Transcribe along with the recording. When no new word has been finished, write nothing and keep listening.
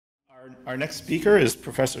Our next speaker is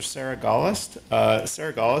Professor Sarah Gollust.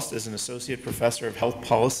 Sarah Gollust is an associate professor of health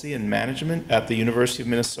policy and management at the University of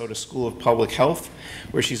Minnesota School of Public Health,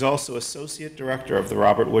 where she's also associate director of the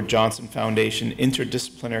Robert Wood Johnson Foundation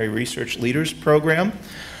Interdisciplinary Research Leaders Program.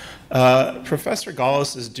 Professor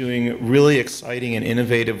Gollust is doing really exciting and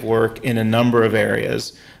innovative work in a number of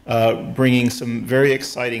areas, bringing some very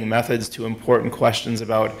exciting methods to important questions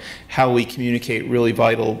about how we communicate really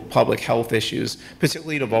vital public health issues,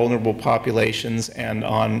 particularly to vulnerable populations and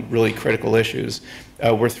on really critical issues.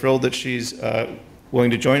 We're thrilled that she's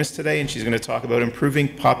willing to join us today, and she's going to talk about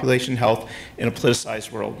improving population health in a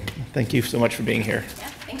politicized world. Thank you so much for being here. Yeah,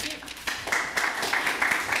 thank you.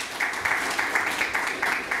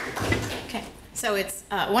 Okay, so it's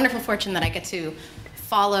a wonderful fortune that I get to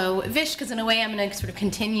follow Vish, because in a way I'm going to sort of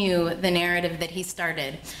continue the narrative that he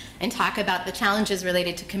started and talk about the challenges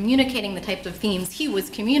related to communicating the types of themes he was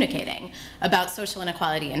communicating about social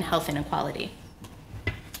inequality and health inequality.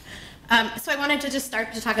 So I wanted to just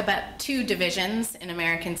start to talk about two divisions in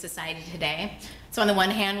American society today. So on the one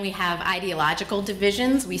hand, we have ideological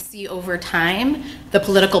divisions. We see over time the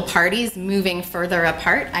political parties moving further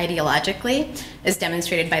apart ideologically, as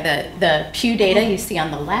demonstrated by the Pew data you see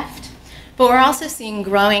on the left. But we're also seeing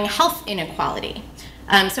growing health inequality.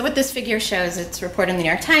 So what this figure shows, it's reported in the New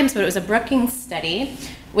York Times, but it was a Brookings study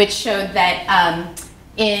which showed that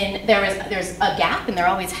there's a gap, and there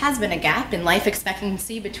always has been a gap, in life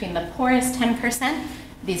expectancy between the poorest 10%,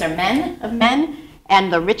 these are men,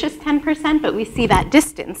 and the richest 10%, but we see that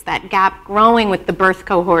distance, that gap growing with the birth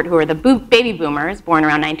cohort, who are the baby boomers born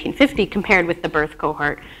around 1950, compared with the birth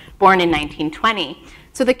cohort born in 1920.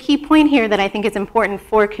 So the key point here that I think is important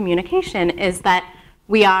for communication is that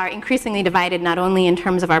we are increasingly divided not only in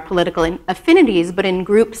terms of our political affinities, but in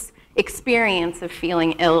groups' experience of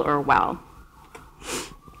feeling ill or well.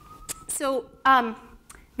 So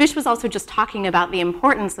Vish was also just talking about the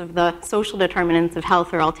importance of the social determinants of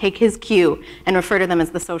health, or I'll take his cue and refer to them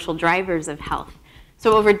as the social drivers of health.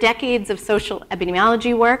 So over decades of social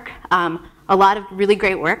epidemiology work, a lot of really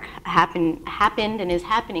great work happened and is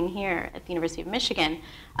happening here at the University of Michigan.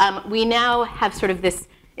 We now have sort of this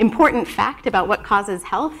important fact about what causes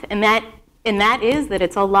health, and that is that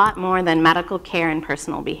it's a lot more than medical care and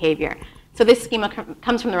personal behavior. So this schema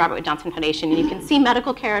comes from the Robert Wood Johnson Foundation, and you can see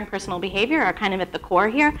medical care and personal behavior are kind of at the core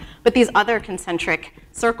here, but these other concentric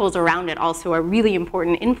circles around it also are really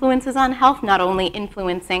important influences on health, not only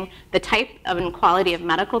influencing the type of and quality of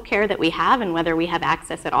medical care that we have and whether we have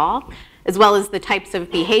access at all, as well as the types of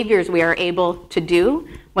behaviors we are able to do,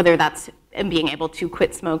 whether that's being able to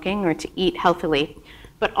quit smoking or to eat healthily.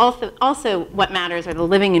 But also what matters are the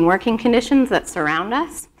living and working conditions that surround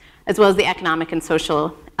us, as well as the economic and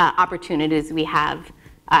social opportunities we have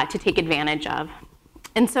to take advantage of.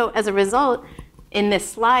 And so as a result, in this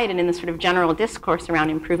slide and in this sort of general discourse around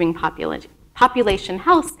improving population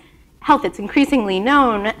health, it's increasingly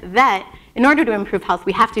known that in order to improve health,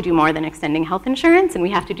 we have to do more than extending health insurance, and we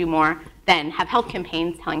have to do more than have health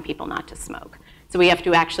campaigns telling people not to smoke. So we have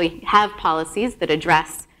to actually have policies that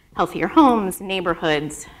address healthier homes,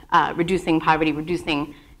 neighborhoods, reducing poverty,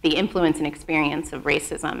 reducing the influence and experience of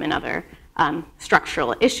racism and other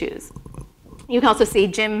structural issues. You can also see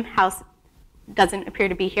Jim House doesn't appear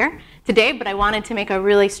to be here today, but I wanted to make a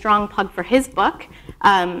really strong plug for his book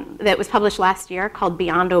that was published last year called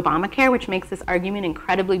Beyond Obamacare, which makes this argument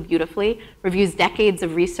incredibly beautifully, reviews decades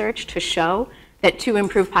of research to show that to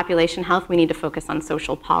improve population health, we need to focus on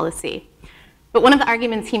social policy. But one of the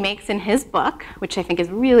arguments he makes in his book, which I think is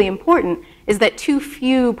really important, is that too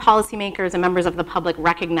few policymakers and members of the public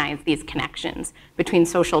recognize these connections between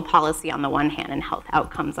social policy on the one hand and health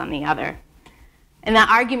outcomes on the other. And that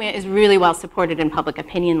argument is really well supported in public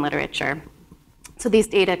opinion literature. So these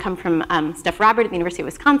data come from Steph Robert at the University of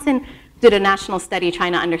Wisconsin, did a national study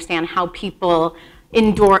trying to understand how people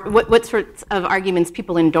what sorts of arguments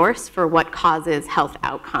people endorse for what causes health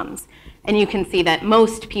outcomes. And you can see that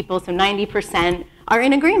most people, so 90%, are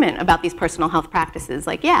in agreement about these personal health practices.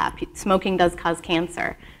 Like, yeah, smoking does cause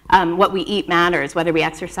cancer. What we eat matters, whether we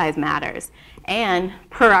exercise matters. And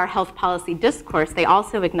per our health policy discourse, they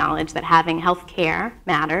also acknowledge that having health care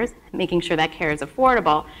matters, making sure that care is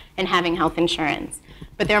affordable, and having health insurance.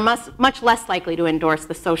 But they're much less likely to endorse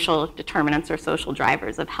the social determinants or social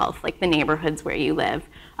drivers of health, like the neighborhoods where you live,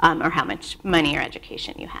 or how much money or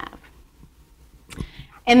education you have.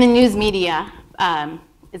 And the news media,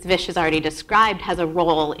 as Vish has already described, has a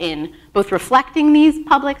role in both reflecting these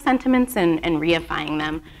public sentiments and reifying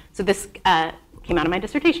them. So this came out of my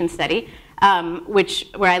dissertation study,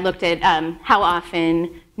 where I looked at how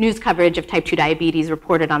often news coverage of type 2 diabetes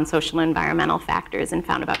reported on social and environmental factors, and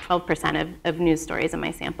found about 12% of news stories in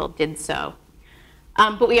my sample did so.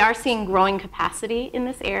 But we are seeing growing capacity in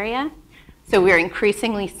this area. So we're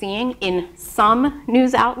increasingly seeing in some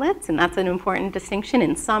news outlets, and that's an important distinction,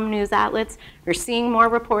 in some news outlets, we're seeing more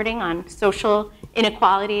reporting on social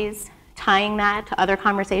inequalities, tying that to other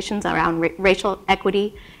conversations around racial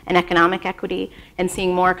equity and economic equity, and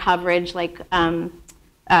seeing more coverage like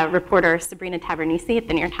reporter Sabrina Tavernisi at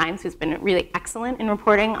the New York Times, who's been really excellent in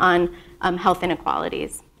reporting on health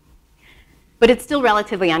inequalities. But it's still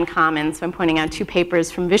relatively uncommon, so I'm pointing out 2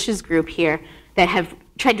 papers from Vish's group here that have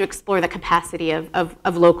tried to explore the capacity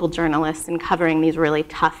of local journalists in covering these really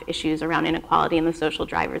tough issues around inequality and the social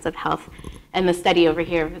drivers of health. And the study over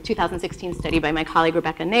here, the 2016 study by my colleague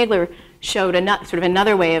Rebecca Nagler, showed sort of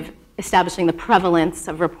another way of establishing the prevalence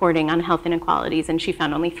of reporting on health inequalities, and she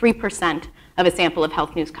found only 3% of a sample of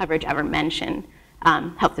health news coverage ever mentioned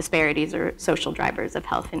health disparities or social drivers of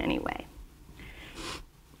health in any way.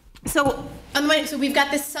 So we've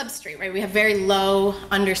got this substrate, right? We have very low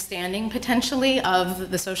understanding, potentially,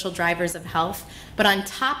 of the social drivers of health. But on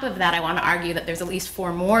top of that, I want to argue that there's at least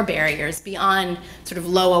 4 more barriers beyond sort of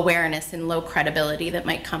low awareness and low credibility that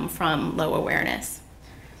might come from low awareness.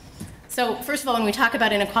 So first of all, when we talk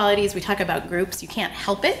about inequalities, we talk about groups. You can't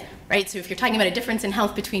help it, right? So if you're talking about a difference in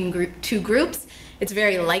health between 2 groups, it's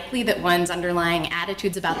very likely that one's underlying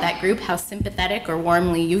attitudes about that group, how sympathetic or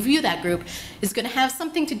warmly you view that group, is going to have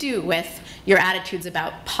something to do with your attitudes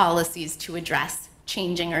about policies to address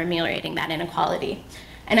changing or ameliorating that inequality.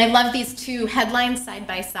 And I love these 2 headlines side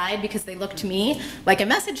by side because they look to me like a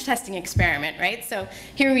message testing experiment, right? So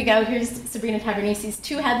here we go. Here's Sabrina Tavernisi's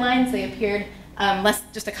 2 headlines. They appeared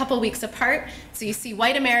just a couple weeks apart. So you see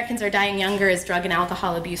white Americans are dying younger as drug and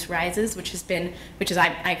alcohol abuse rises, which is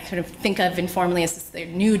I kind of think of informally as the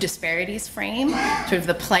new disparities frame, sort of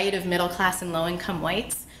the plight of middle class and low income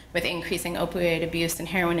whites with increasing opioid abuse and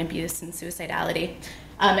heroin abuse and suicidality.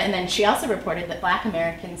 And then she also reported that Black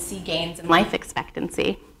Americans see gains in life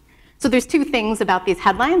expectancy. So there's 2 things about these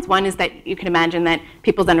headlines. One is that you can imagine that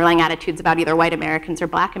people's underlying attitudes about either white Americans or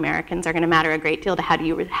Black Americans are going to matter a great deal to how do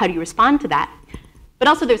you respond to that. But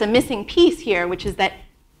also there's a missing piece here, which is that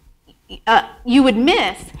you would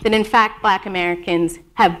miss that in fact Black Americans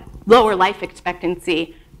have lower life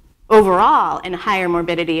expectancy overall and higher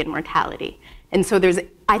morbidity and mortality. And so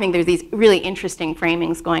I think there's these really interesting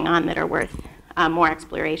framings going on that are worth more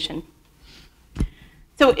exploration.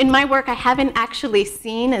 So in my work, I haven't actually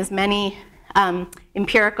seen as many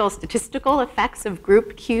empirical statistical effects of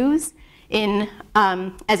group cues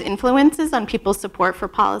as influences on people's support for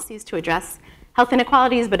policies to address health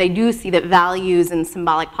inequalities, but I do see that values and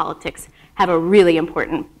symbolic politics have a really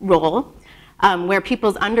important role, where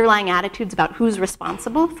people's underlying attitudes about who's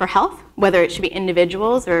responsible for health, whether it should be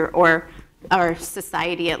individuals or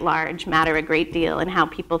society at large, matter a great deal in how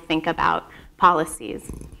people think about policies.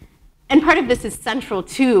 And part of this is central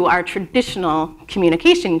to our traditional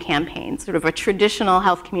communication campaign. Sort of a traditional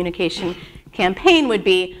health communication campaign would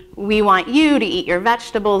be, we want you to eat your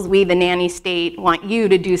vegetables, we, the nanny state, want you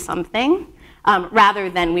to do something, rather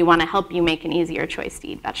than we want to help you make an easier choice to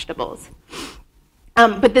eat vegetables.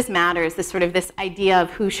 But this matters, this idea of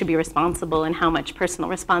who should be responsible and how much personal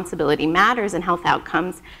responsibility matters in health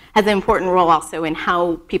outcomes has an important role also in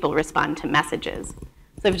how people respond to messages.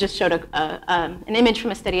 So I've just showed an image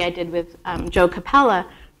from a study I did with Joe Capella,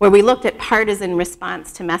 where we looked at partisan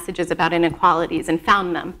response to messages about inequalities and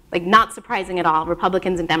found them, like not surprising at all,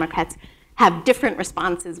 Republicans and Democrats have different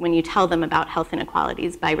responses when you tell them about health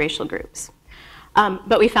inequalities by racial groups.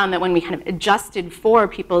 But we found that when we kind of adjusted for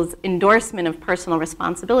people's endorsement of personal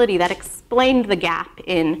responsibility, that explained the gap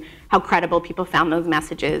in how credible people found those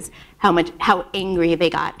messages, how angry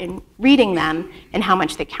they got in reading them, and how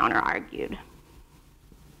much they counter-argued.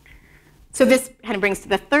 So this kind of brings to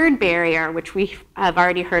the third barrier, which we have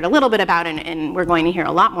already heard a little bit about and we're going to hear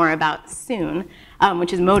a lot more about soon,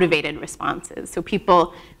 which is motivated responses. So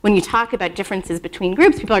people, when you talk about differences between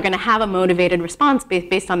groups, people are going to have a motivated response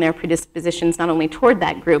based on their predispositions, not only toward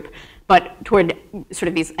that group, but toward sort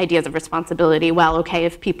of these ideas of responsibility. Well, okay,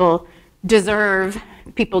 if people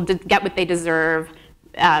get what they deserve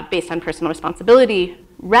based on personal responsibility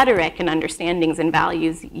rhetoric and understandings and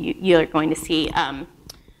values, you're going to see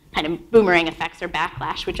kind of boomerang effects or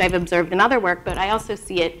backlash, which I've observed in other work, but I also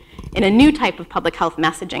see it in a new type of public health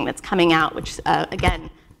messaging that's coming out, which, again,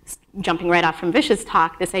 jumping right off from Vish's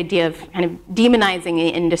talk, this idea of kind of demonizing the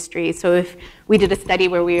industry. So if we did a study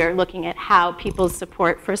where we are looking at how people's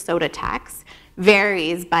support for soda tax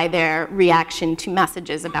varies by their reaction to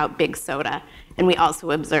messages about big soda, and we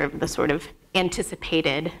also observed the sort of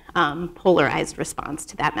anticipated polarized response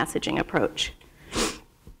to that messaging approach.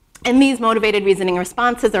 And these motivated reasoning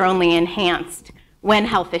responses are only enhanced when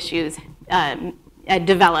health issues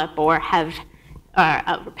develop or have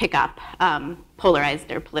pick up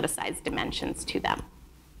polarized or politicized dimensions to them.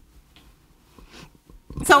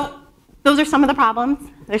 So those are some of the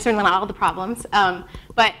problems. They're certainly not all the problems.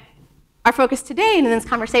 But our focus today in this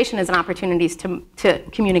conversation is on opportunities to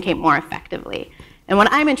communicate more effectively. And what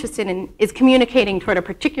I'm interested in is communicating toward a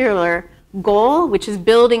particular goal, which is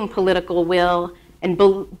building political will and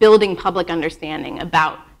building public understanding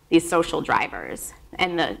about these social drivers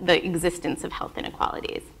and the existence of health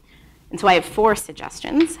inequalities. And so I have 4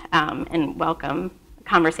 suggestions and welcome a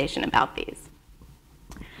conversation about these.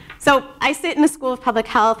 So I sit in the School of Public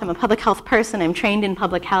Health. I'm a public health person. I'm trained in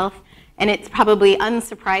public health. And it's probably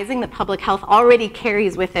unsurprising that public health already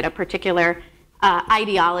carries with it a particular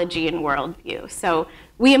ideology and worldview. So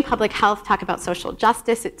we in public health talk about social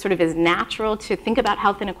justice. It sort of is natural to think about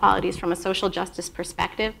health inequalities from a social justice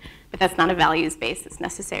perspective, but that's not a values base that's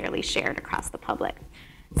necessarily shared across the public.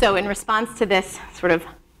 So in response to this sort of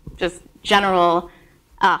just general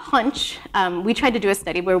hunch, we tried to do a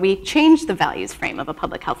study where we changed the values frame of a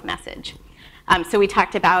public health message. So we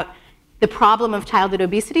talked about the problem of childhood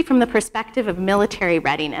obesity from the perspective of military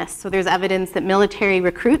readiness. So there's evidence that military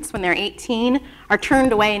recruits, when they're 18, are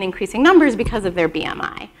turned away in increasing numbers because of their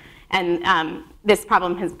BMI. And this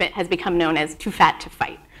problem has become known as too fat to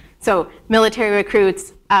fight. So military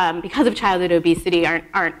recruits, because of childhood obesity,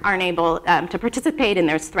 aren't able to participate, and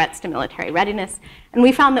there's threats to military readiness. And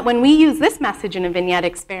we found that when we use this message in a vignette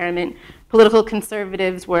experiment, political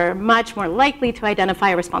conservatives were much more likely to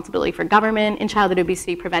identify a responsibility for government in childhood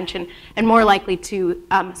obesity prevention and more likely to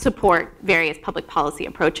support various public policy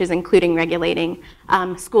approaches, including regulating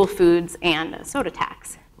school foods and a soda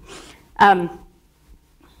tax.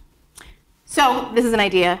 So this is an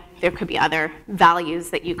idea. There could be other values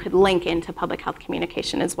that you could link into public health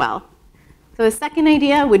communication as well. So the second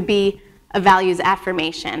idea would be a values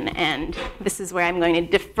affirmation. And this is where I'm going to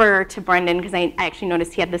defer to Brendan, because I actually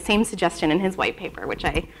noticed he had the same suggestion in his white paper, which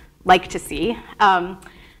I like to see. So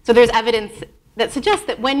there's evidence that suggests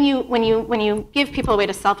that when you give people a way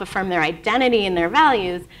to self-affirm their identity and their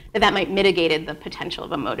values, that might mitigate the potential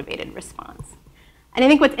of a motivated response. And I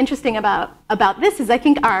think what's interesting about this is I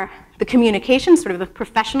think the communication, sort of the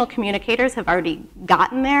professional communicators have already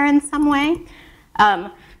gotten there in some way.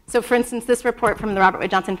 So for instance, this report from the Robert Wood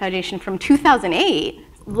Johnson Foundation from 2008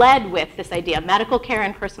 led with this idea of medical care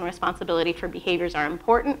and personal responsibility for behaviors are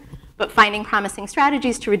important, but finding promising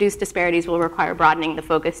strategies to reduce disparities will require broadening the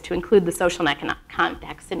focus to include the social and economic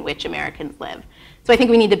context in which Americans live. So I think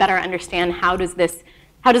we need to better understand how does this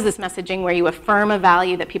messaging, where you affirm a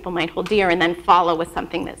value that people might hold dear and then follow with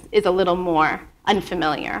something that is a little more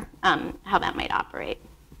unfamiliar, how that might operate.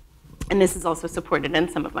 And this is also supported in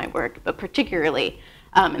some of my work, but particularly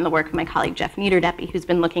in the work of my colleague Jeff Niederdeppe, who's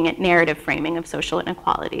been looking at narrative framing of social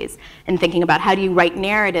inequalities and thinking about how do you write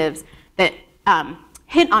narratives that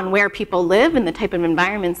hit on where people live and the type of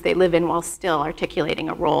environments they live in while still articulating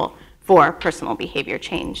a role for personal behavior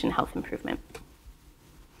change and health improvement.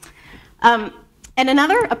 And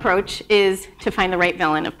another approach is to find the right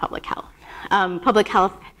villain of public health. Public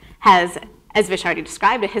health has, as Vish already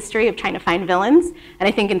described, a history of trying to find villains. And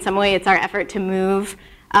I think in some way it's our effort to move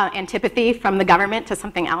antipathy from the government to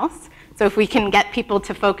something else. So if we can get people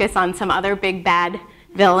to focus on some other big bad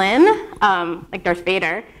villain, like Darth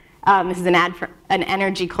Vader, this is an ad for an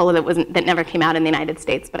energy cola that never came out in the United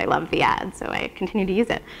States, but I love the ad, so I continue to use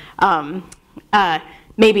it.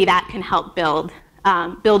 Maybe that can help build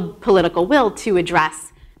political will to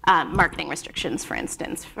address marketing restrictions, for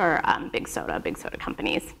instance, for big soda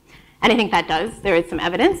companies. And I think there is some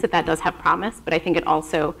evidence that does have promise, but I think it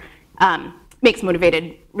also makes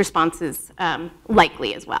motivated responses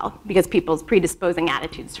likely as well, because people's predisposing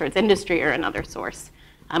attitudes towards industry are another source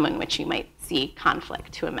in which you might see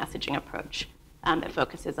conflict to a messaging approach that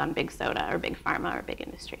focuses on big soda or big pharma or big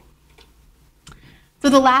industry. So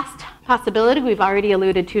the last possibility we've already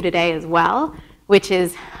alluded to today as well, which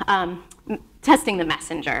is testing the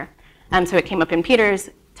messenger. So it came up in Peter's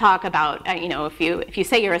talk about, if you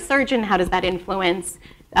say you're a surgeon, how does that influence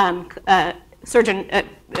a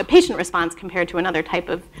patient response compared to another type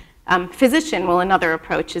of physician? Well, another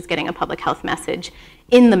approach is getting a public health message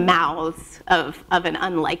in the mouths of an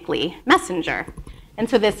unlikely messenger. And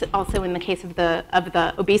so this also, in the case of the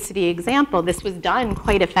obesity example, this was done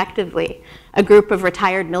quite effectively. A group of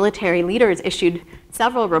retired military leaders issued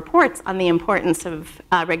several reports on the importance of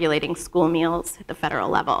regulating school meals at the federal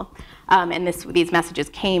level. And these messages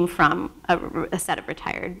came from a set of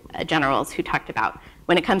retired generals who talked about,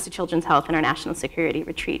 when it comes to children's health and our national security,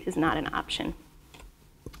 retreat is not an option.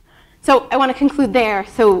 So I want to conclude there.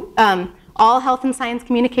 So all health and science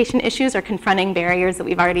communication issues are confronting barriers that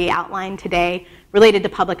we've already outlined today, related to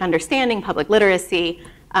public understanding, public literacy,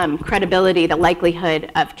 credibility, the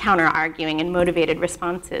likelihood of counter-arguing and motivated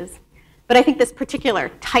responses. But I think this particular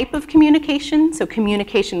type of communication, so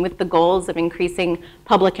communication with the goals of increasing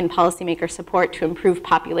public and policymaker support to improve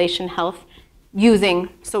population health using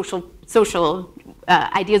social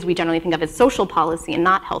ideas we generally think of as social policy and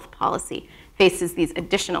not health policy, faces these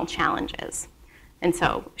additional challenges. And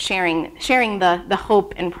so sharing the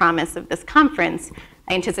hope and promise of this conference,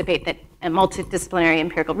 I anticipate that multidisciplinary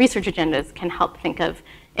empirical research agendas can help think of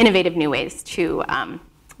innovative new ways to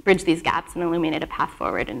bridge these gaps and illuminate a path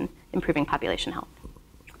forward in improving population health.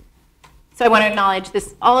 So I want to acknowledge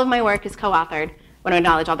this, all of my work is co-authored. I want to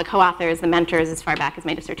acknowledge all the co-authors, the mentors as far back as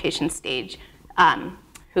my dissertation stage,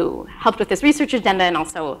 who helped with this research agenda, and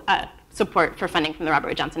also support for funding from the Robert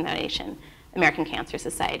Wood Johnson Foundation, American Cancer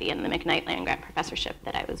Society, and the McKnight Land Grant Professorship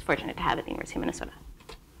that I was fortunate to have at the University of Minnesota.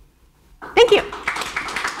 Thank you.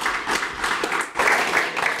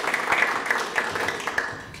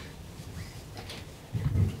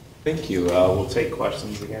 Thank you. We'll take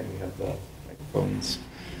questions again. We have the microphones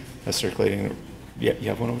circulating. Yeah, you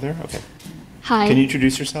have one over there? Okay. Hi. Can you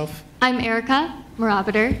introduce yourself? I'm Erica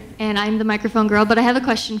Marabiter, and I'm the microphone girl, but I have a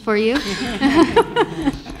question for you.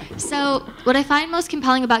 So what I find most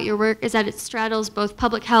compelling about your work is that it straddles both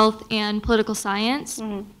public health and political science.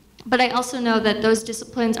 Mm-hmm. But I also know that those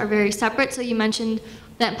disciplines are very separate. So you mentioned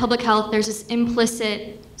that in public health, there's this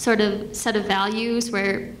implicit sort of set of values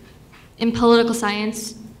where in political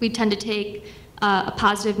science, we tend to take a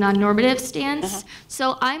positive, non-normative stance. Uh-huh.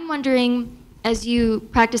 So I'm wondering, as you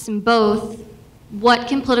practice in both, what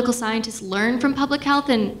can political scientists learn from public health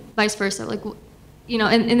and vice versa? Like, you know,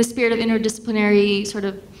 in the spirit of interdisciplinary sort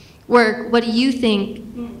of work, what do you think,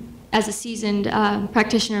 as a seasoned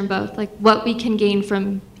practitioner in both, like what we can gain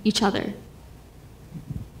from each other?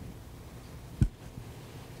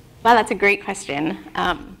 Well, that's a great question.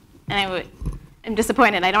 And I'm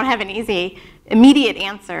disappointed I don't have an easy, immediate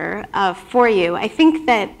answer for you. I think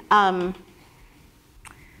that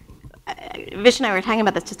Vish and I were talking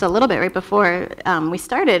about this just a little bit right before we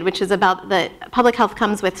started, which is about that public health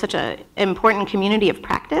comes with such an important community of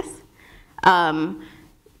practice.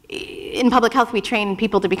 In public health, we train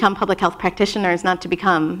people to become public health practitioners, not to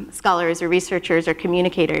become scholars or researchers or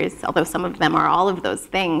communicators, although some of them are all of those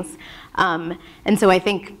things. And so I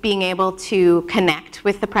think being able to connect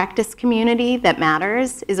with the practice community that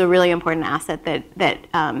matters is a really important asset that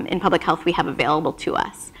in public health we have available to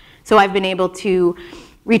us. So I've been able to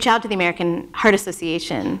reach out to the American Heart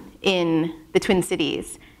Association in the Twin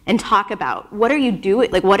Cities and talk about what are you doing,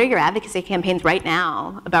 like what are your advocacy campaigns right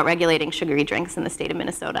now about regulating sugary drinks in the state of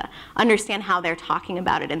Minnesota? Understand how they're talking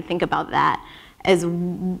about it and think about that as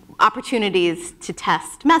opportunities to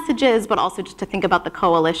test messages, but also just to think about the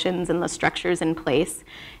coalitions and the structures in place,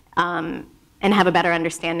 and have a better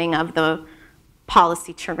understanding of the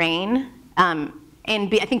policy terrain.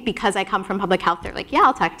 I think because I come from public health, they're like, yeah,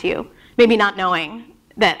 I'll talk to you. Maybe not knowing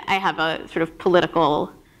that I have a sort of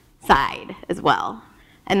political side as well.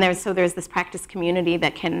 And there's this practice community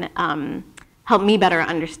that can help me better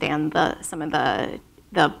understand some of the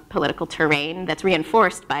political terrain that's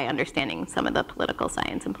reinforced by understanding some of the political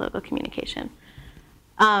science and political communication.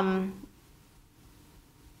 It's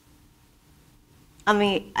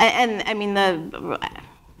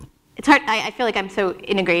hard. I feel like I'm so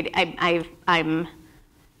integrated. I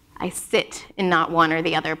sit in not one or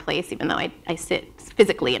the other place, even though I sit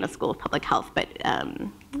physically in a school of public health, but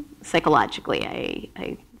psychologically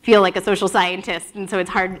I feel like a social scientist, and so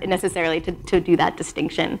it's hard necessarily to do that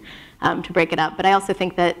distinction, to break it up. But I also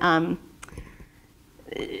think that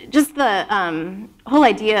just the whole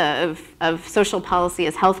idea of social policy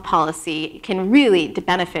as health policy can really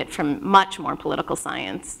benefit from much more political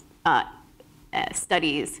science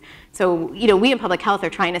studies. So, we in public health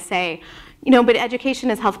are trying to say, but education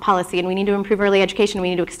is health policy, and we need to improve early education, we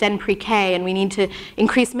need to extend pre-K, and we need to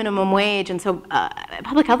increase minimum wage. And so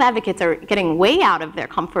public health advocates are getting way out of their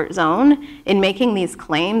comfort zone in making these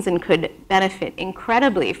claims and could benefit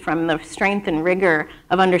incredibly from the strength and rigor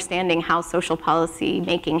of understanding how social policy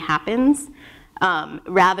making happens,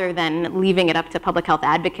 rather than leaving it up to public health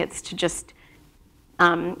advocates to just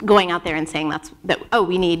going out there and saying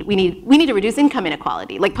we need to reduce income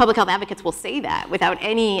inequality. Like public health advocates will say that without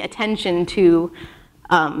any attention to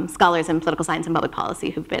scholars in political science and public policy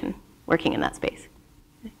who've been working in that space.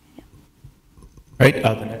 All right,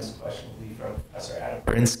 the next question will be from Professor Adam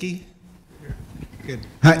Berinsky. Good.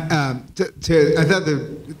 Hi. I thought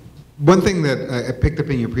the one thing that I picked up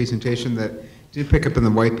in your presentation that did pick up in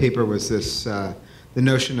the white paper was this the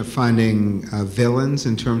notion of finding villains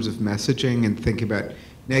in terms of messaging and thinking about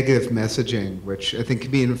negative messaging, which I think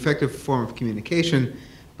can be an effective form of communication,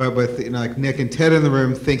 but with like Nick and Ted in the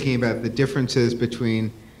room thinking about the differences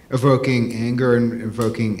between evoking anger and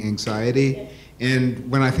evoking anxiety. And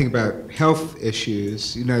when I think about health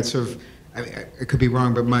issues, it's sort of, I could be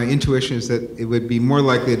wrong, but my intuition is that it would be more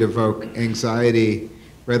likely to evoke anxiety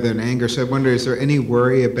rather than anger. So I wonder, is there any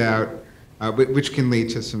worry about, which can lead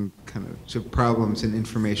to some kind of to problems in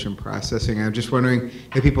information processing? I'm just wondering,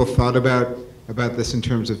 have people thought about this in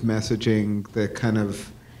terms of messaging, the kind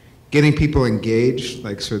of getting people engaged,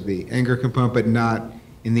 like sort of the anger component, but not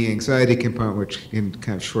in the anxiety component, which can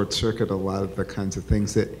kind of short circuit a lot of the kinds of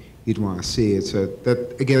things that you'd want to see.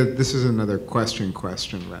 Again, this is another question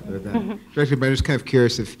rather than directly, but I'm just kind of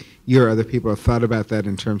curious if you or other people have thought about that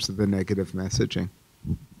in terms of the negative messaging.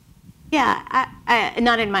 Yeah,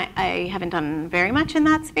 I haven't done very much in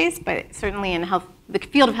that space, but certainly in health, the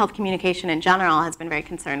field of health communication in general has been very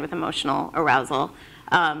concerned with emotional arousal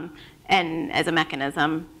and as a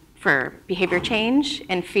mechanism for behavior change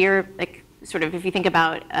and fear, like sort of if you think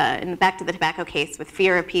about, back to the tobacco case with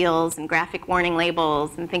fear appeals and graphic warning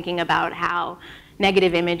labels and thinking about how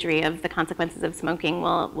negative imagery of the consequences of smoking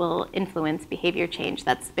will influence behavior change.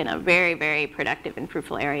 That's been a very, very productive and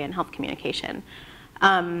fruitful area in health communication.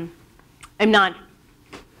 I'm not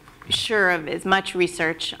sure of as much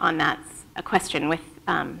research on that a question with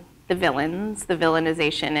the villains, the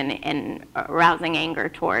villainization and arousing anger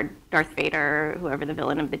toward Darth Vader or whoever the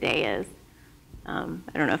villain of the day is. I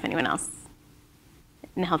don't know if anyone else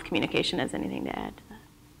in health communication has anything to add to that.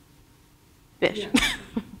 Bish. Yeah.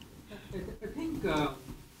 I think the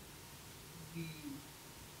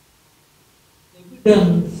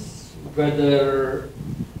evidence whether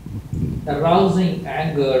arousing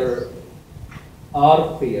anger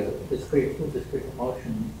or fear, two discrete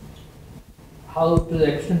emotions, how to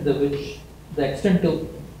the extent to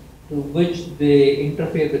which they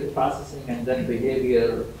interfere with processing and then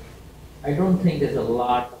behavior, I don't think there's a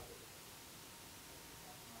lot.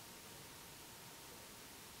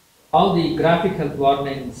 All the graphic health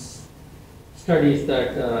warnings studies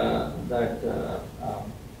that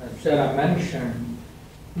Sarah mentioned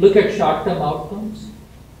look at short-term outcomes,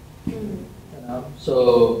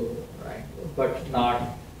 so right, but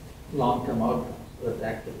not long-term outcomes. That's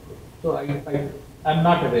active. So I'm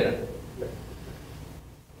not aware of it.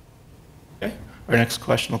 Okay. Our next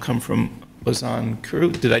question will come from Ozan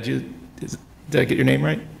Kuru. Did I get your name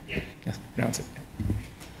right? Yeah. Yes, pronounce it.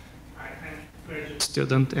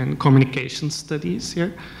 Student in communication studies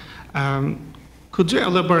here. Could you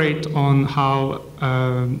elaborate on how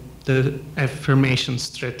the affirmation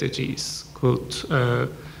strategies could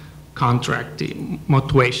counteract the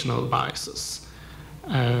motivational biases?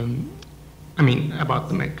 About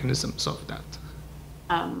the mechanisms of that.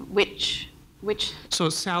 Which? So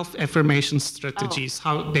self-affirmation strategies,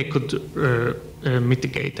 how they could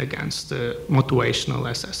mitigate against the motivational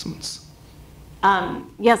assessments.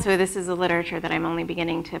 So this is a literature that I'm only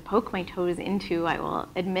beginning to poke my toes into, I will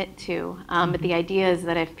admit to. But the idea is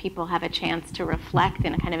that if people have a chance to reflect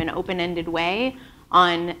in a kind of an open-ended way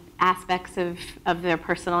on aspects of their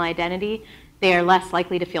personal identity, they are less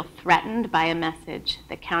likely to feel threatened by a message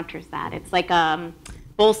that counters that. It's like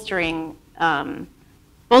bolstering a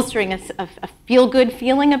feel-good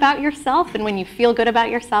feeling about yourself, and when you feel good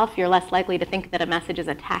about yourself, you're less likely to think that a message is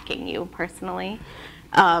attacking you personally.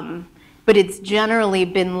 But it's generally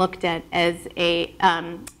been looked at as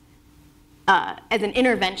an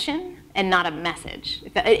intervention and not a message.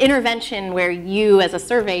 An intervention where you, as a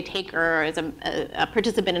survey taker or as a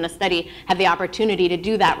participant in a study, have the opportunity to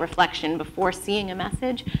do that reflection before seeing a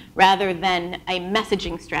message, rather than a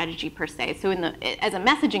messaging strategy per se. So as a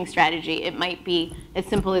messaging strategy, it might be as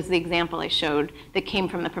simple as the example I showed that came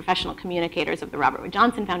from the professional communicators of the Robert Wood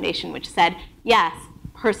Johnson Foundation, which said, yes,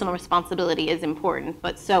 personal responsibility is important,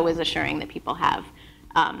 but so is assuring that people have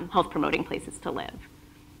health-promoting places to live.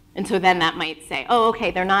 And so then that might say, oh,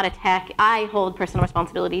 okay, they're not I hold personal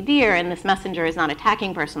responsibility dear, and this messenger is not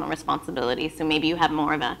attacking personal responsibility, so maybe you have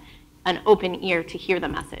more of an open ear to hear the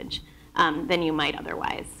message than you might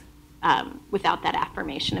otherwise, without that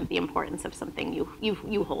affirmation of the importance of something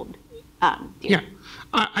you hold dear. Yeah,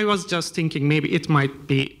 I was just thinking maybe it might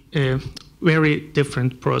be very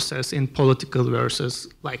different process in political versus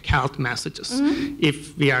like health messages.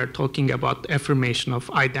 If we are talking about affirmation of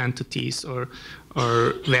identities or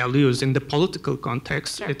values in the political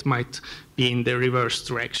context, it might be in the reverse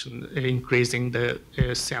direction, increasing the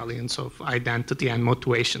salience of identity and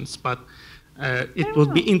motivations. But it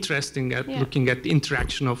would be interesting at looking at the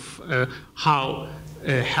interaction of how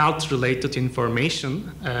health-related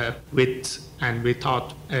information with and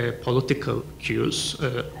without political cues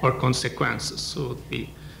or consequences would be.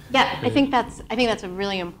 Yeah, I think that's a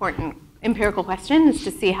really important empirical question, is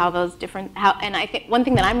to see how those different, and I think one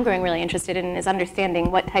thing that I'm growing really interested in is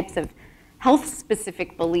understanding what types of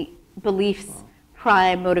health-specific beliefs,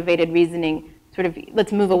 prime motivated reasoning, sort of,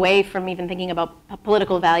 let's move away from even thinking about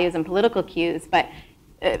political values and political cues, but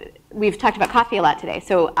we've talked about coffee a lot today.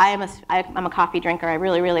 So I'm a coffee drinker. I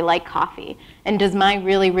really, really like coffee. And does my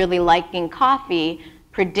really, really liking coffee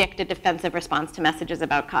predict a defensive response to messages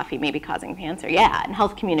about coffee maybe causing cancer? Yeah,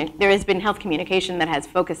 and there has been health communication that has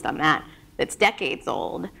focused on that, that's decades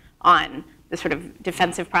old, on the sort of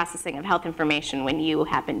defensive processing of health information when you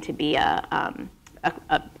happen to be a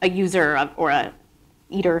user of, or a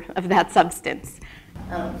eater of that substance.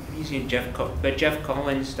 Using Jeff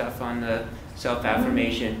Cohen's stuff on the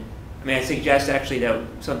self-affirmation, I mean, I suggest actually that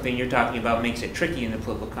something you're talking about makes it tricky in the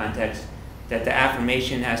political context, that the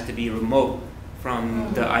affirmation has to be remote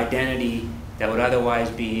from the identity that would otherwise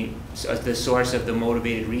be the source of the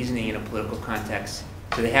motivated reasoning in a political context.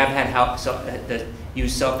 So they have had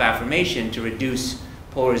use self-affirmation to reduce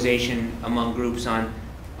polarization among groups on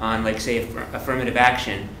like, say, affirmative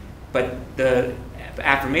action, but the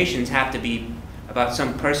affirmations have to be about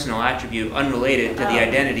some personal attribute unrelated to the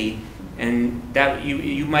identity, and that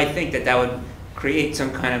you might think that would create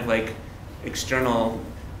some kind of like external,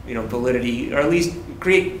 validity, or at least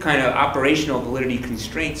create kind of operational validity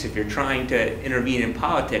constraints if you're trying to intervene in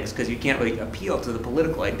politics, because you can't really appeal to the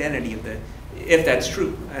political identity of if that's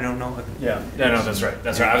true. I don't know. No, that's right.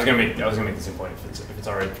 That's right. I was gonna make the same point if it's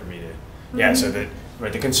all right for me to. So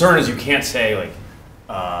the concern is you can't say like,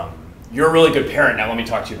 you're a really good parent, now let me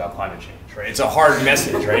talk to you about climate change. Right? It's a hard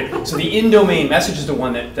message, right? So the in-domain message is the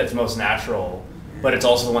one that's most natural, but it's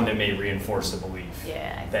also the one that may reinforce the belief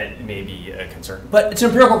that may be a concern. But it's an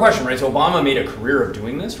empirical question, right? So Obama made a career of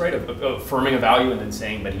doing this, right? Of affirming a value and then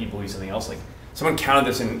saying that he believes something else. Like someone counted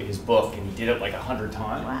this in his book, and he did it like 100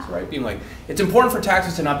 times, right? Being like, it's important for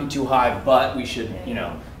taxes to not be too high, but we should,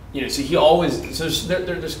 So he always, so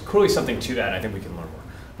there's clearly something to that, and I think we can learn more.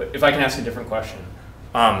 But if I can ask a different question.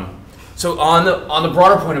 So on the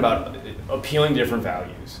broader point about appealing to different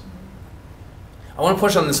values, I want to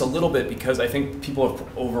push on this a little bit because I think people have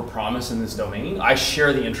overpromised in this domain. I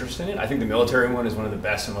share the interest in it. I think the military one is one of the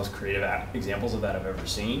best and most creative examples of that I've ever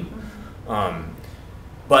seen.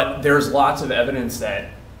 But there's lots of evidence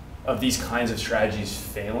of these kinds of strategies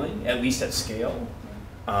failing, at least at scale.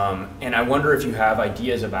 And I wonder if you have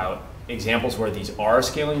ideas about examples where these are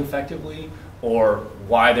scaling effectively or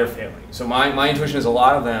why they're failing. So my intuition is a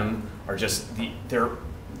lot of them are just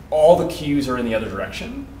all the cues are in the other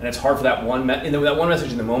direction, and it's hard for that one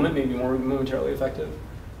message in the moment may be more momentarily effective,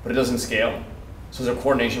 but it doesn't scale. So there's a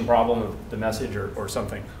coordination problem of the message or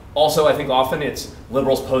something. Also, I think often it's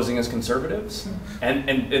liberals posing as conservatives, and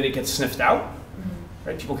it gets sniffed out.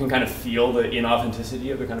 Right? People can kind of feel the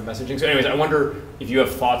inauthenticity of the kind of messaging. So anyways, I wonder if you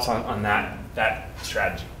have thoughts on that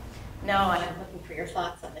strategy. No, and I'm looking for your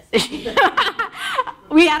thoughts on this issue.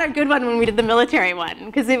 We had a good one when we did the military one,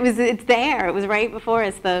 because it's there. It was right before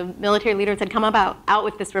us. The military leaders had come out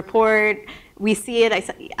with this report. We see it.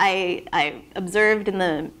 I observed in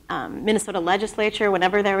the Minnesota legislature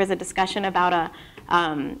whenever there was a discussion about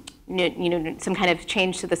some kind of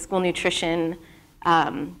change to the school nutrition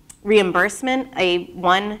reimbursement.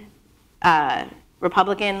 One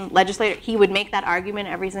Republican legislator, he would make that argument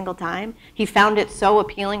every single time. He found it so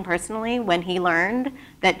appealing personally when he learned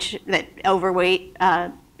that overweight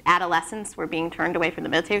adolescents were being turned away from the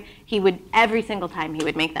military. Every single time he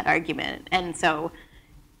would make that argument. And so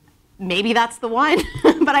maybe that's the one,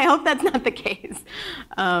 but I hope that's not the case,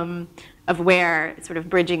 of where sort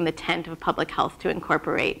of bridging the tent of public health to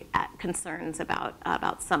incorporate concerns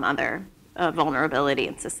about some other vulnerability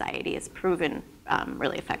in society is proven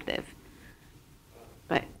really effective.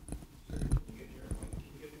 But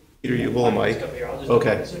Peter, you will mic.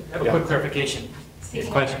 Okay. I have a quick clarification.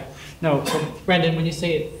 Question. No, so Brendan, when you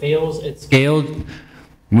say it fails, it's scaled.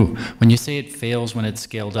 When you say it fails when it's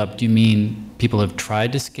scaled up, do you mean people have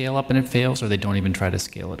tried to scale up and it fails, or they don't even try to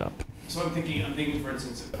scale it up? So I'm thinking, for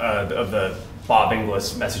instance, of the Bob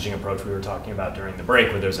Inglis messaging approach we were talking about during the break,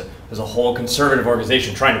 where there's a whole conservative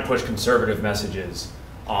organization trying to push conservative messages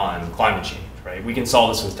on climate change, right? We can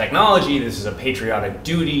solve this with technology. This is a patriotic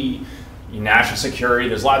duty, national security.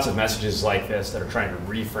 There's lots of messages like this that are trying to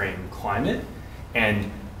reframe climate.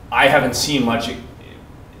 And I haven't seen much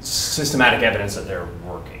systematic evidence that they're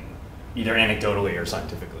working, either anecdotally or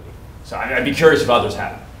scientifically. So I'd be curious if others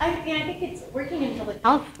have. I think it's working in public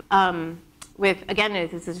health with, again,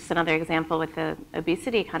 this is just another example with the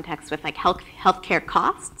obesity context with like healthcare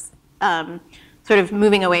costs, sort of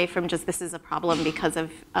moving away from just this is a problem because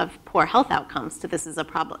of poor health outcomes to this is a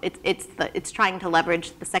problem. It's trying to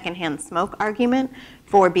leverage the secondhand smoke argument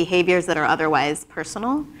for behaviors that are otherwise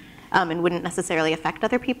personal and wouldn't necessarily affect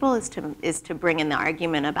other people is to bring in the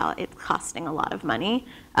argument about it costing a lot of money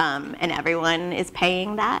and everyone is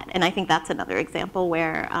paying that. And I think that's another example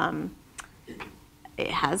where it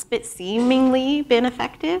has seemingly been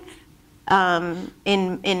effective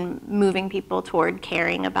in moving people toward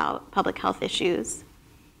caring about public health issues.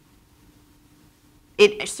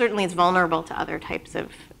 It certainly is vulnerable to other types of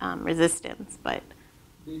resistance, but.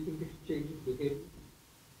 Do you think it's changing behavior?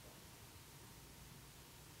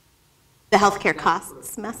 The healthcare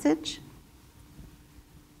costs message?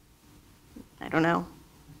 I don't know.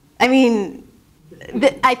 I mean,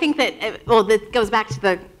 I think that, well, that goes back to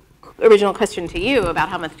the original question to you about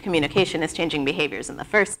how much communication is changing behaviors in the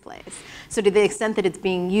first place. So to the extent that it's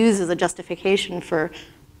being used as a justification for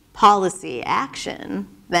policy action,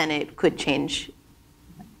 then it could change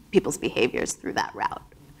people's behaviors through that route.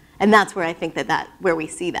 And that's where I think where we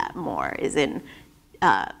see that more is in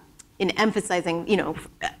emphasizing,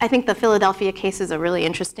 I think the Philadelphia case is a really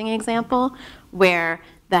interesting example where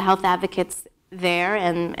the health advocates there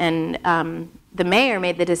and the mayor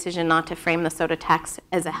made the decision not to frame the soda tax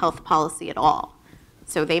as a health policy at all.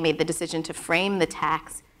 So they made the decision to frame the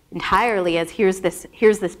tax entirely as here's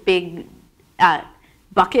this big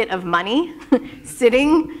bucket of money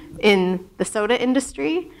sitting in the soda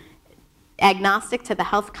industry, agnostic to the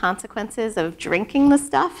health consequences of drinking the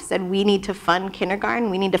stuff, said we need to fund kindergarten,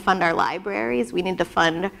 we need to fund our libraries, we need to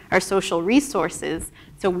fund our social resources,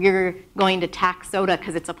 so we're going to tax soda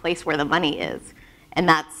because it's a place where the money is. And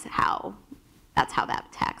that's how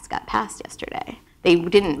that tax got passed yesterday. They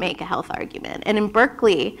didn't make a health argument. And in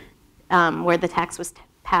Berkeley, where the tax was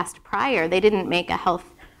passed prior, they didn't make a health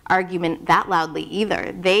argument that loudly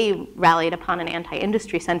either. They rallied upon an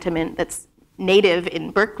anti-industry sentiment that's native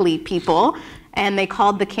in Berkeley people, and they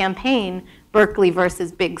called the campaign Berkeley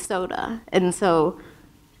versus Big Soda. And so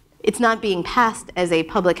it's not being passed as a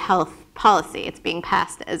public health policy. It's being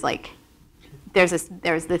passed as like, there's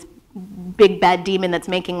this big bad demon that's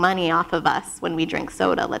making money off of us when we drink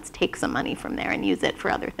soda. Let's take some money from there and use it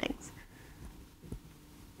for other things.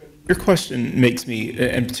 Your question makes me,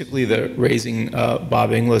 and particularly the raising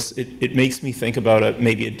Bob Inglis, it makes me think about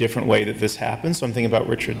maybe a different way that this happens. So I'm thinking about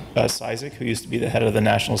Richard Cizik, who used to be the head of the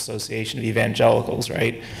National Association of Evangelicals,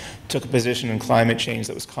 right? Took a position in climate change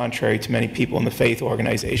that was contrary to many people in the faith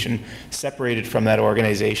organization, separated from that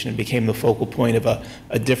organization and became the focal point of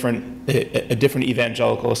a different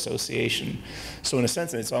evangelical association. So in a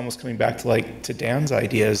sense, it's almost coming back to Dan's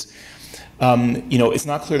ideas. It's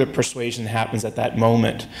not clear that persuasion happens at that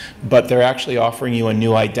moment, but they're actually offering you a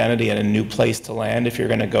new identity and a new place to land if you're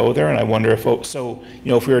going to go there. And I wonder if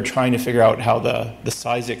we were trying to figure out how the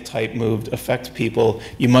Cizik type move affects people,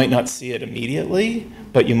 you might not see it immediately,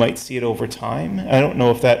 but you might see it over time. I don't know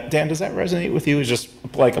if that, Dan, does that resonate with you as just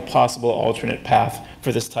like a possible alternate path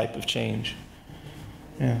for this type of change?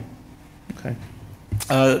 Yeah, okay.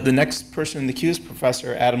 The next person in the queue is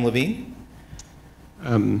Professor Adam Levine.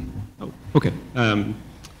 Okay.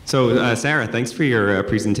 So Sarah, thanks for your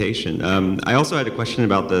presentation. I also had a question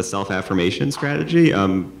about the self-affirmation strategy,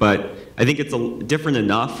 but I think it's different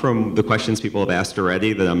enough from the questions people have asked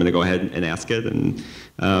already that I'm going to go ahead and ask it. And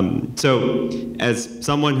so as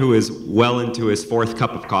someone who is well into his 4th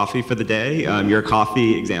cup of coffee for the day, your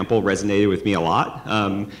coffee example resonated with me a lot.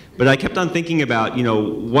 But I kept on thinking about,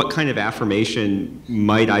 what kind of affirmation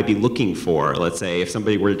might I be looking for, let's say, if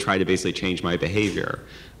somebody were to try to basically change my behavior.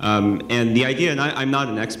 And the idea, and I'm not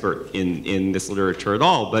an expert in this literature at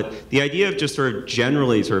all, but the idea of just sort of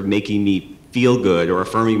generally sort of making me feel good or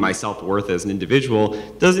affirming my self-worth as an individual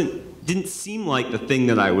didn't seem like the thing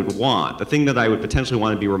that I would want. The thing that I would potentially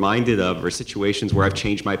want to be reminded of are situations where I've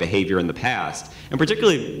changed my behavior in the past. And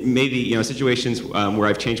particularly maybe situations where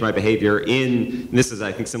I've changed my behavior and this is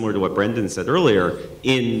I think similar to what Brendan said earlier,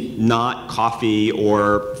 in not coffee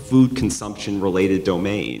or food consumption related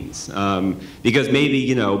domains. Because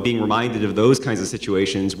maybe being reminded of those kinds of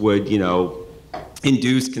situations would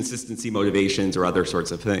induce consistency motivations or other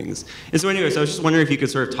sorts of things. And so anyway, so I was just wondering if you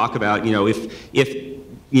could sort of talk about, if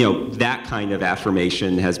that kind of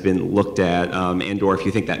affirmation has been looked at, and or if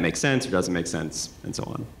you think that makes sense or doesn't make sense, and so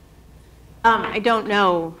on. I don't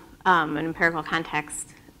know an empirical context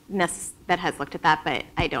that has looked at that, but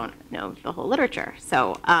I don't know the whole literature.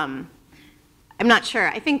 So I'm not sure.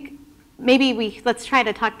 I think maybe let's try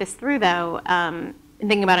to talk this through, though, and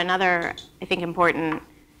thinking about another, I think, important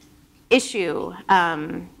issue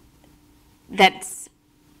that's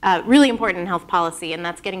really important in health policy, and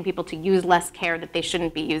that's getting people to use less care that they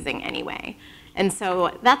shouldn't be using anyway. And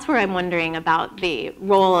so that's where I'm wondering about the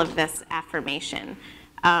role of this affirmation.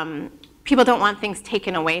 People don't want things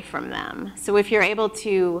taken away from them. So if you're able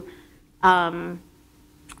to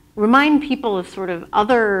remind people of sort of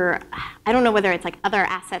other, I don't know whether it's like other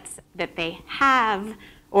assets that they have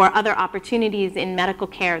or other opportunities in medical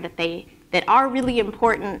care that are really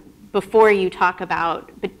important before you talk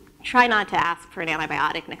about, but try not to ask for an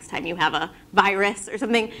antibiotic next time you have a virus or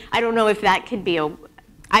something. I don't know if that could be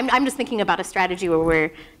I'm just thinking about a strategy where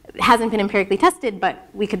it hasn't been empirically tested, but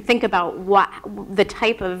we could think about what the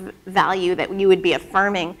type of value that you would be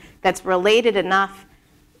affirming that's related enough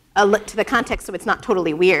to the context so it's not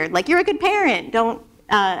totally weird. Like, you're a good parent, don't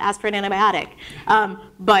ask for an antibiotic.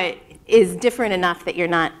 But is different enough that you're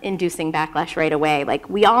not inducing backlash right away. Like,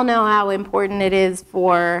 we all know how important it is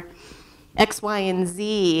for X, Y, and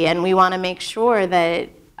Z, and we want to make sure that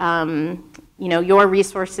your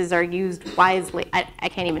resources are used wisely. I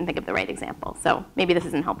can't even think of the right example, so maybe this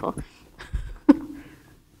isn't helpful.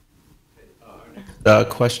 The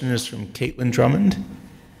question is from Caitlin Drummond.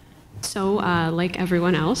 So, like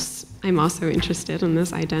everyone else, I'm also interested in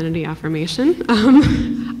this identity affirmation.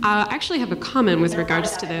 I actually have a comment with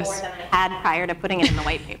regards to this. More than I had prior to putting it in the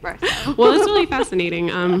white paper. So. Well, it's really fascinating.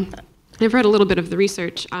 I've read a little bit of the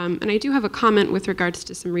research, and I do have a comment with regards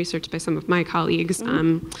to some research by some of my colleagues,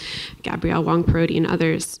 Gabrielle Wong-Parodi and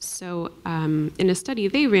others. So in a study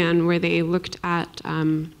they ran where they looked at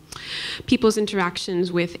people's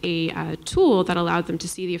interactions with a tool that allowed them to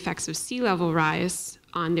see the effects of sea level rise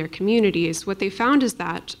on their communities, what they found is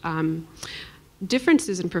that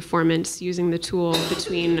differences in performance using the tool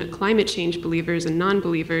between climate change believers and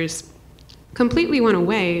non-believers completely went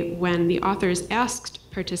away when the authors asked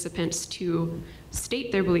participants to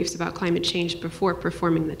state their beliefs about climate change before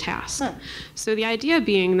performing the task. So the idea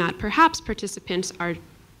being that perhaps participants are,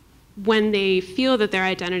 when they feel that their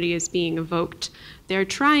identity is being evoked, they're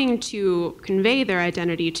trying to convey their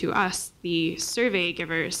identity to us, the survey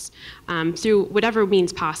givers, through whatever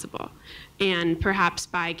means possible. And perhaps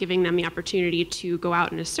by giving them the opportunity to go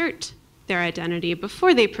out and assert their identity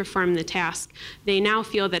before they perform the task, they now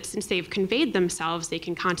feel that since they've conveyed themselves, they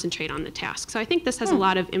can concentrate on the task. So I think this has a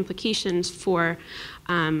lot of implications for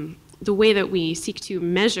the way that we seek to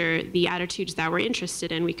measure the attitudes that we're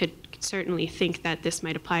interested in. We could certainly think that this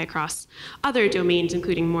might apply across other domains,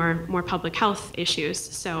 including more public health issues.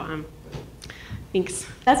 So thanks.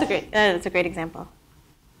 That's a great example.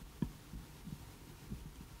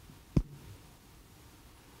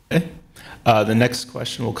 Okay. The next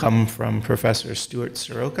question will come from Professor Stuart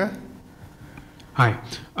Soroka. Hi.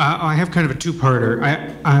 I have kind of a two-parter.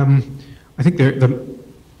 I think the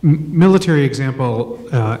military example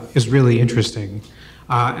is really interesting.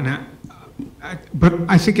 But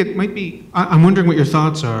I think it might be, I'm wondering what your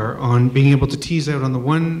thoughts are on being able to tease out on the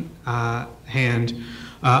one hand,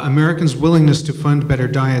 Americans' willingness to fund better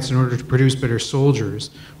diets in order to produce better soldiers,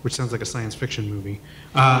 which sounds like a science fiction movie,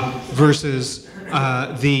 versus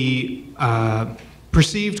the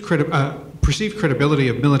perceived credibility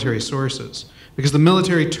of military sources. Because the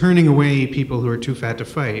military turning away people who are too fat to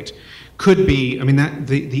fight could be, I mean,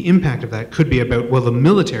 the impact of that could be about, well, the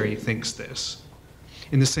military thinks this.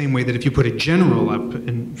 In the same way that if you put a general up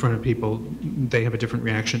in front of people, they have a different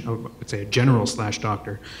reaction, let's say a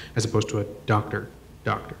general/doctor, as opposed to a doctor.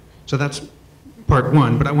 So that's part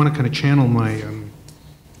one, but I want to kind of channel my,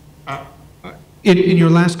 in your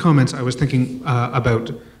last comments, I was thinking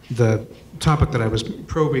about the topic that I was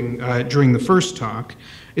probing during the first talk.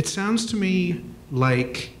 It sounds to me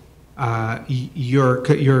like you're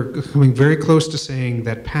coming very close to saying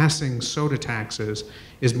that passing soda taxes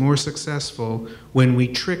is more successful when we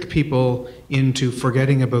trick people into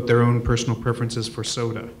forgetting about their own personal preferences for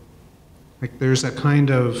soda. Like, there's a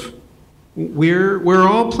kind of, we're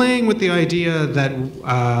all playing with the idea that,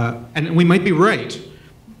 and we might be right,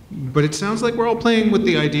 but it sounds like we're all playing with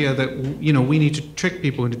the idea that, you know, we need to trick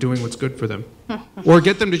people into doing what's good for them, or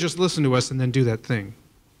get them to just listen to us and then do that thing.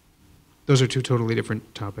 Those are two totally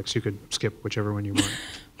different topics. You could skip whichever one you want.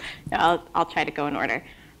 I'll try to go in order.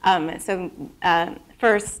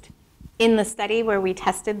 First, in the study where we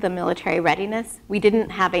tested the military readiness, we didn't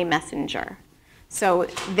have a messenger. So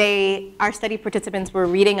our study participants were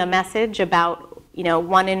reading a message about,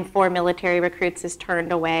 1 in 4 military recruits is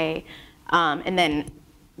turned away, and then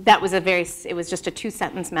it was just a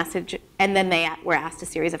 2-sentence message, and then they were asked a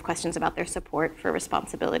series of questions about their support for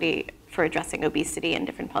responsibility for addressing obesity and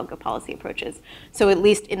different public policy approaches. So at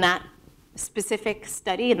least in that specific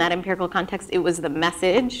study, in that empirical context, it was the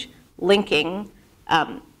message linking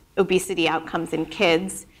obesity outcomes in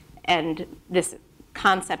kids and this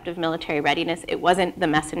concept of military readiness. It wasn't the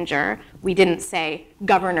messenger. We didn't say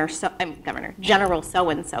General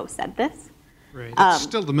so-and-so said this. Right. It's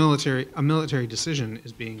still a military decision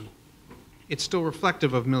it's still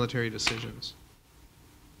reflective of military decisions.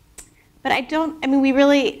 But I don't know if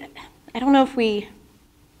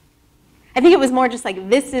I think it was more just like,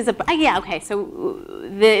 this is so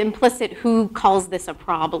the implicit who calls this a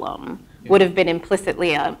problem would have been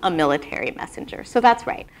implicitly a military messenger. So that's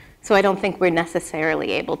right. So I don't think we're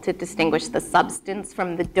necessarily able to distinguish the substance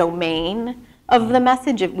from the domain of the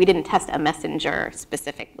message. We didn't test a messenger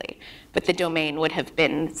specifically, but the domain would have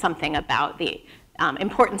been something about the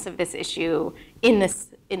importance of this issue in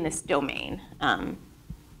this domain.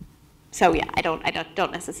 So yeah, I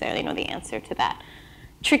don't necessarily know the answer to that.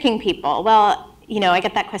 Tricking people. Well, I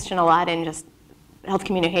get that question a lot in just health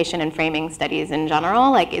communication and framing studies in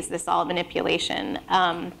general. Like, is this all manipulation?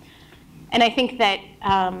 And I think that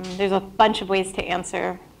there's a bunch of ways to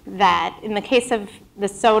answer that. In the case of the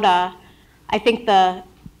soda, I think the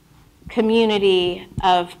community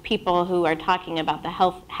of people who are talking about the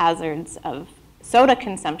health hazards of soda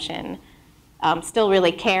consumption still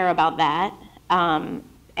really care about that. And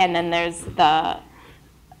then there's the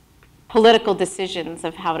political decisions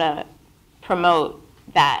of how to promote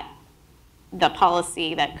the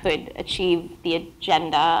policy that could achieve the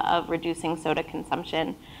agenda of reducing soda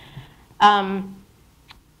consumption.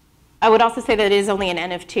 I would also say that it is only an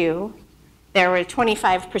N of 2. There were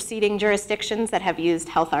 25 preceding jurisdictions that have used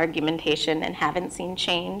health argumentation and haven't seen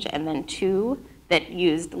change, and then 2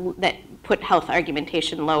 that put health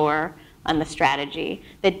argumentation lower on the strategy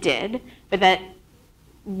that did. But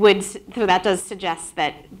so that does suggest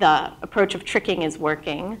that the approach of tricking is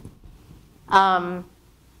working. Right,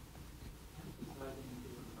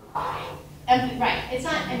 it's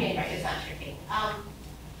not tricking.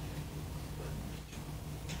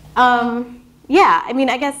 Yeah,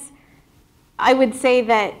 I guess I would say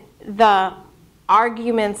that the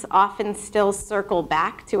arguments often still circle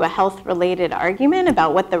back to a health-related argument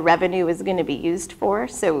about what the revenue is going to be used for.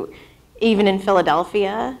 So even in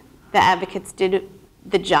Philadelphia, the advocates did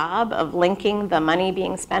the job of linking the money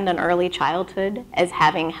being spent on early childhood as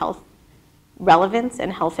having health relevance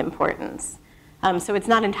and health importance. So it's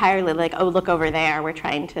not entirely like, oh, look over there, we're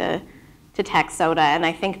trying to tax soda. And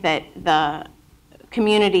I think that the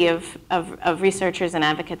community of researchers and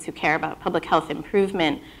advocates who care about public health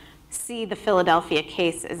improvement see the Philadelphia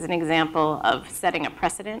case as an example of setting a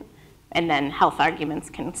precedent, and then health arguments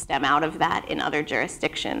can stem out of that in other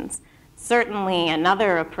jurisdictions. Certainly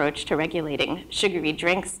another approach to regulating sugary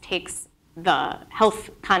drinks takes the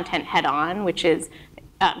health content head on, which is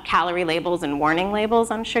calorie labels and warning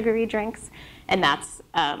labels on sugary drinks, and that's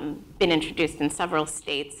been introduced in several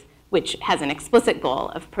states, which has an explicit goal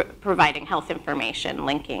of providing health information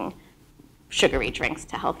linking sugary drinks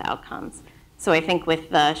to health outcomes. So I think with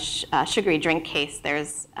the sugary drink case,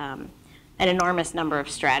 there's an enormous number of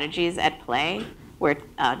strategies at play where,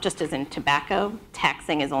 just as in tobacco,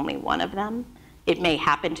 taxing is only one of them. It may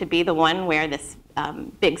happen to be the one where this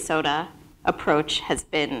big soda approach has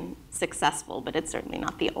been successful, but it's certainly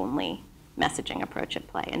not the only messaging approach at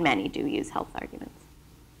play, and many do use health arguments.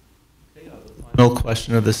 The final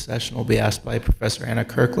question of this session will be asked by Professor Anna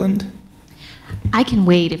Kirkland. I can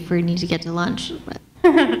wait if we need to get to lunch. But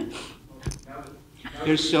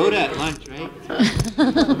there's soda at lunch, right?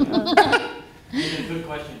 Good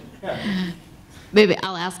question. Maybe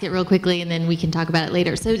I'll ask it real quickly, and then we can talk about it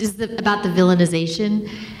later. So it's about the villainization,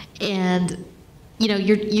 and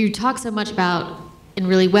you talk so much about, and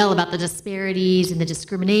really well, about the disparities and the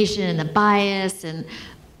discrimination and the bias, and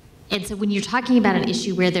so when you're talking about an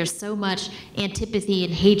issue where there's so much antipathy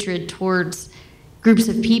and hatred towards groups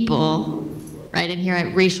of people, right? And here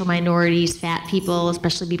at racial minorities, fat people,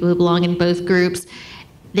 especially people who belong in both groups,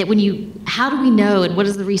 that how do we know, and what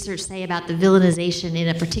does the research say about the villainization in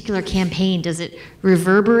a particular campaign? Does it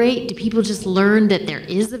reverberate? Do people just learn that there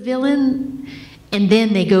is a villain, and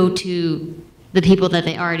then they go to the people that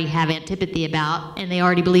they already have antipathy about, and they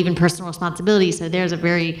already believe in personal responsibility, so there's a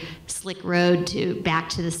very slick road back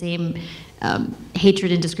to the same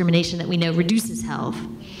hatred and discrimination that we know reduces health,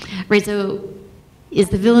 right? So how does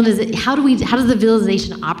the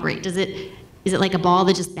villainization operate? Does it is it like a ball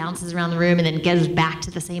that just bounces around the room and then goes back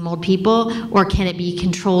to the same old people? Or can it be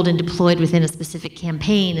controlled and deployed within a specific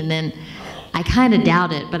campaign? And then I kind of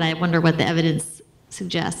doubt it, but I wonder what the evidence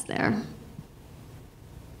suggests there.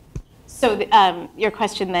 So your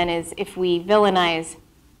question then is, if we villainize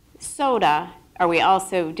soda, do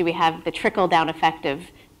we have the trickle-down effect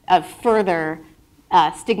of further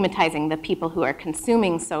stigmatizing the people who are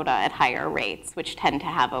consuming soda at higher rates, which tend to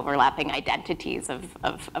have overlapping identities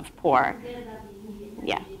of poor?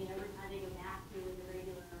 Yeah.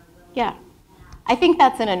 Yeah. I think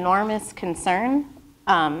that's an enormous concern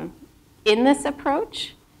in this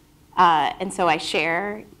approach, and so I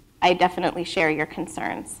definitely share your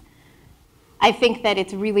concerns. I think that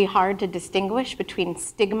it's really hard to distinguish between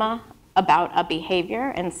stigma about a behavior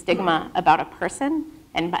and stigma about a person.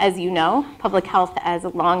 And as you know, public health has a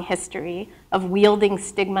long history of wielding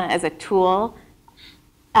stigma as a tool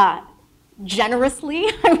generously,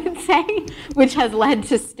 I would say, which has led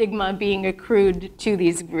to stigma being accrued to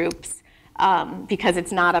these groups because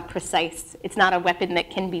it's not a weapon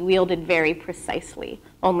that can be wielded very precisely,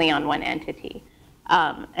 only on one entity.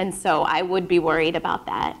 And so I would be worried about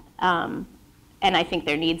that. And I think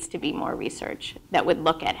there needs to be more research that would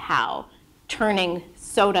look at how turning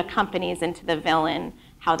soda companies into the villain,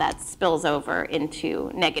 how that spills over into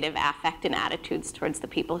negative affect and attitudes towards the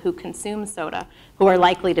people who consume soda, who are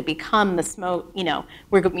likely to become the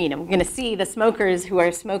we're going to see the smokers who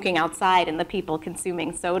are smoking outside and the people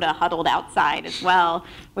consuming soda huddled outside as well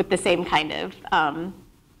with the same kind of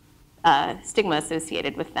stigma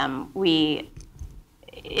associated with them.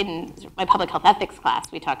 In my public health ethics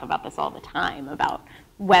class, we talk about this all the time, about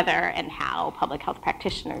whether and how public health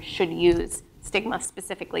practitioners should use stigma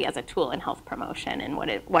specifically as a tool in health promotion, and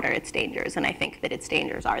what are its dangers. And I think that its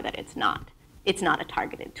dangers are that it's not a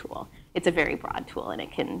targeted tool. It's a very broad tool, and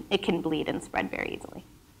it can bleed and spread very easily.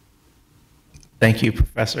 Thank you,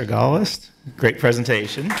 Professor Gollust. Great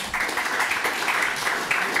presentation.